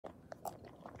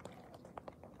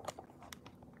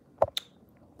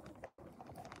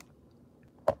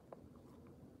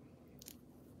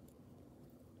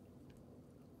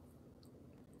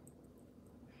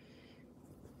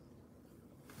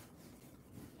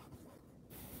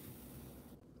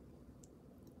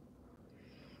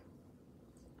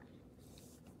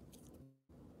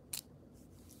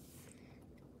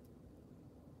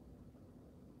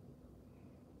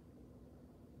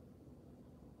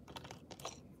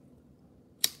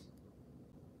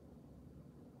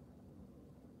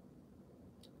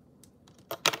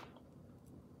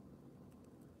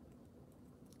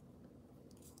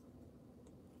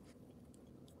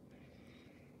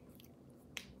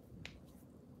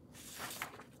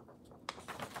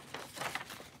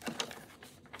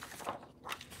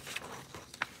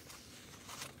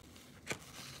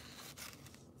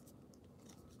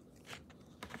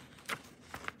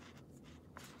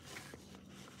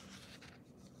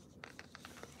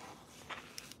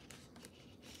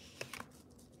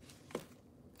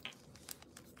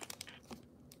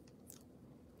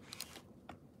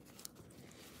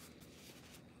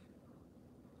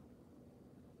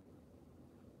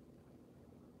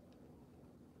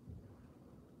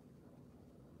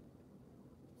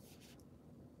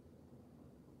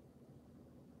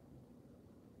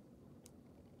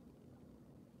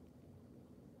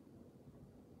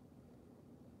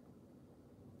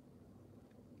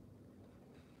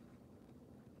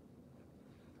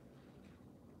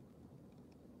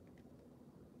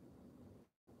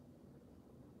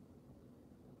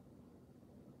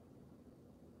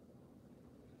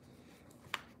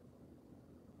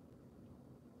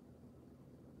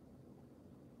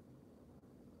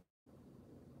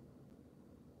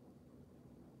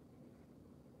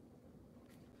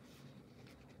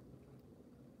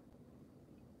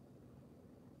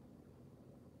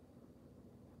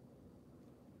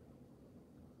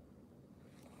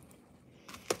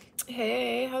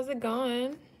Hey, how's it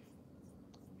going?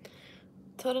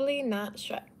 Totally not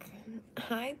Shrek.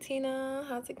 Hi, Tina.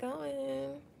 How's it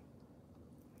going?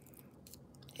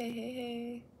 Hey, hey,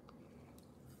 hey.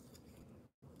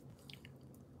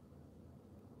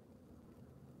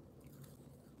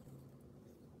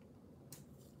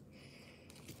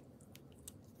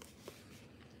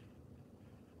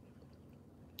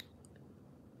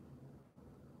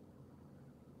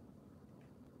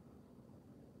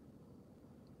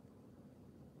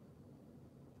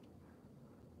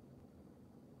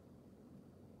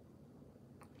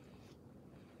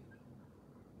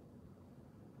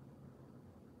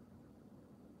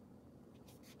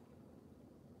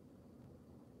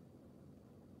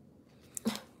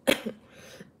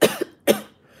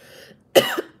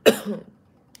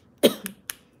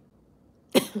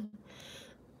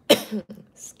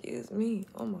 Excuse me.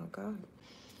 Oh my God.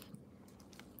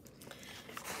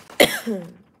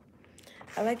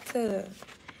 I like to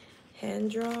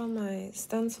hand draw my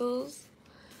stencils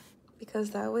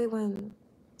because that way when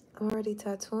I'm already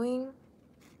tattooing,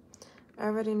 I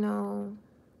already know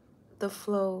the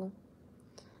flow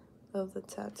of the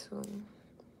tattoo.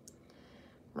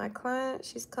 My client,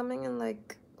 she's coming in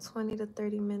like 20 to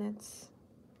 30 minutes.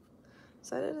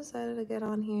 So I decided to get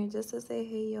on here just to say,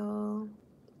 hey, y'all.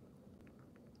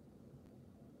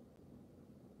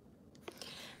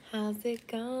 How's it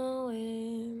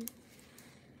going?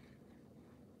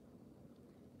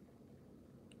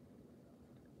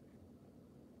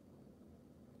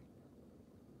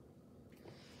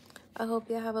 I hope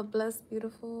you have a blessed,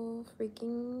 beautiful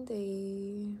freaking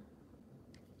day.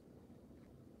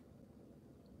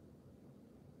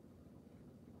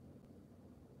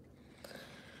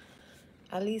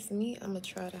 At least me, I'm gonna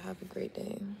try to have a great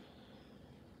day.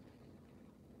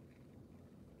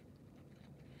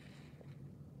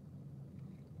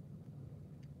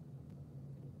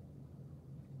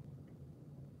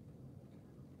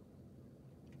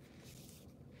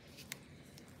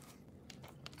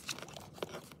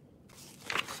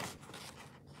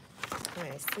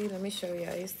 Alright, see, let me show you.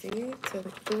 You see,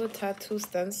 to do a tattoo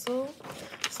stencil.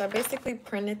 So I basically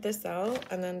printed this out,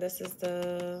 and then this is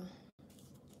the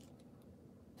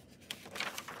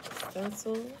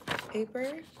stencil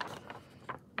paper.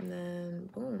 And then,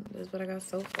 boom, this is what I got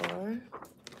so far.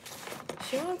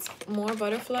 She wants more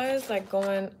butterflies, like,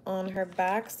 going on her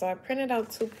back. So I printed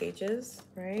out 2 pages,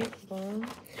 right? Boom.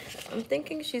 I'm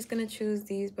thinking she's gonna choose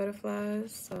these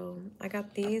butterflies. So I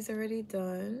got these already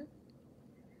done.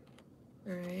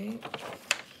 All right.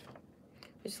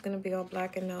 It's just gonna be all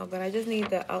blackened now, but I just need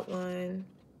the outline.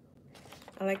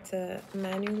 I like to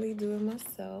manually do it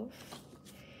myself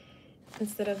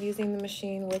instead of using the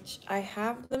machine, which I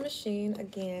have the machine.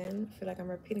 Again, I feel like I'm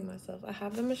repeating myself. I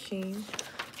have the machine,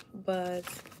 but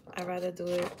I rather do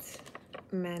it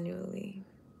manually.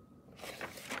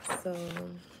 So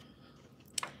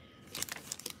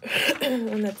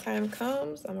when the time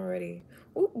comes, I'm already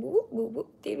whoop whoop whoop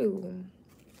whoop dee doo.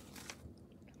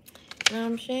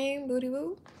 I'm Shane booty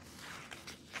woo.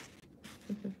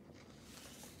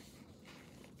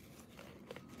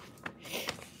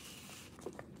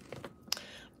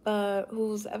 But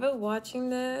who's ever watching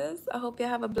this, I hope you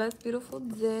have a blessed, beautiful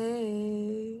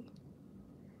day.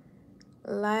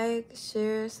 Like,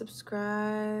 share,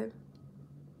 subscribe,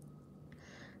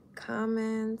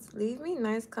 comments. Leave me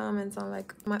nice comments on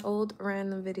like my old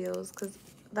random videos, because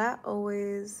that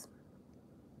always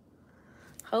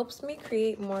helps me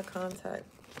create more content.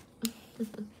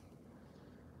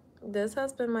 This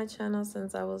has been my channel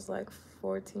since I was like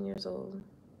 14 years old.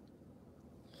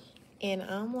 And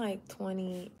I'm like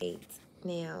 28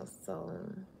 now, so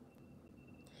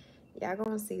y'all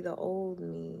gonna see the old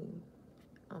me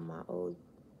on my old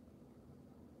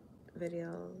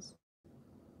videos.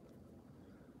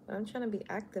 But I'm trying to be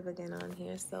active again on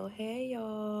here, so hey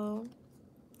y'all.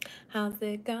 How's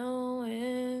it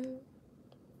going?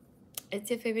 It's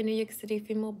your favorite New York City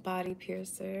female body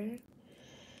piercer.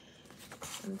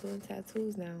 I'm doing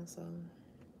tattoos now, so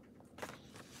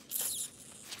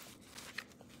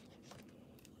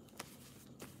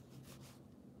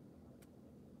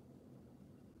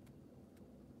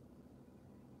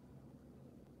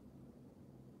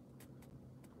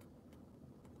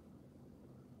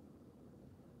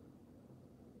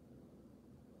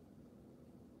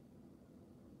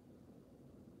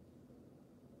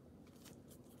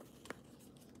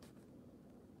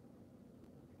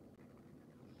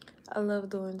I love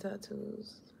doing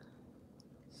tattoos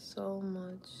so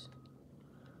much.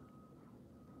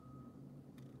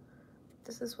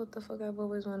 This is what the fuck I've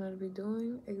always wanted to be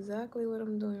doing. Exactly what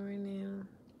I'm doing right now.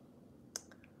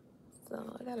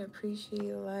 So I gotta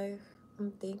appreciate life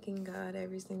I'm thanking God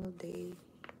every single day.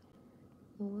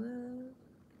 What?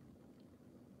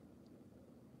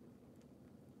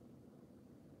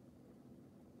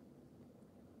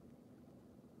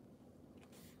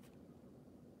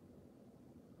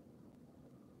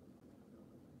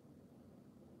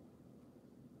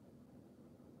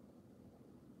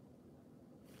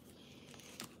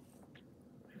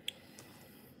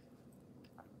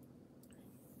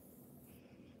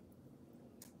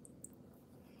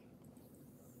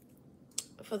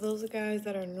 For those guys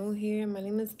that are new here, my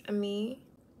name is Emmy.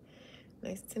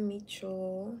 Nice to meet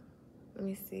you. Let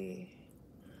me see.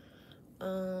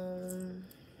 I'm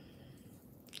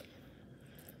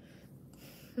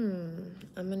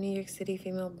a New York City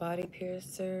female body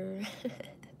piercer.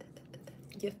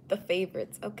 The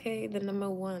favorites, okay? The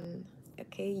 #1,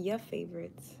 okay? Your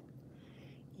favorites.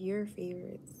 Your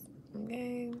favorites,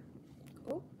 okay?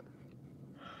 Oh,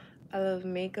 I love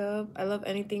makeup. I love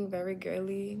anything very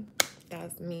girly.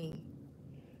 That's me.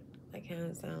 Like,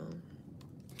 hands down.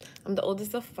 I'm the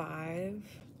oldest of 5.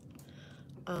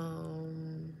 I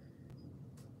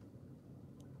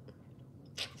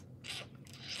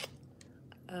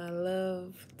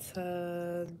love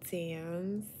to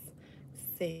dance,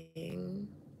 sing,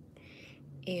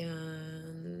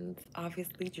 and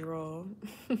obviously draw.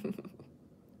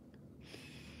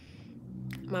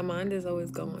 My mind is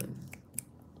always going.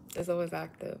 It's always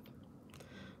active.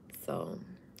 So,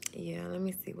 yeah, let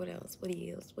me see. What else? What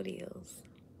else?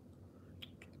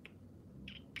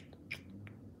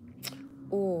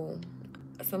 Oh,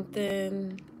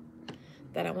 something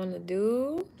that I want to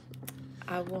do.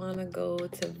 I want to go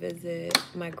to visit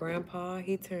my grandpa.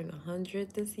 He turned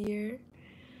 100 this year.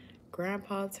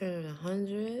 Grandpa turning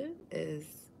 100 is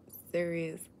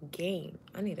serious game.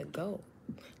 I need to go,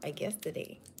 like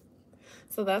yesterday.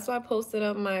 So that's why I posted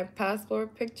up my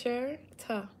passport picture.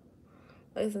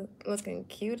 Listen, looking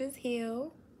cute as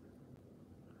hell.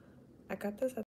 I got this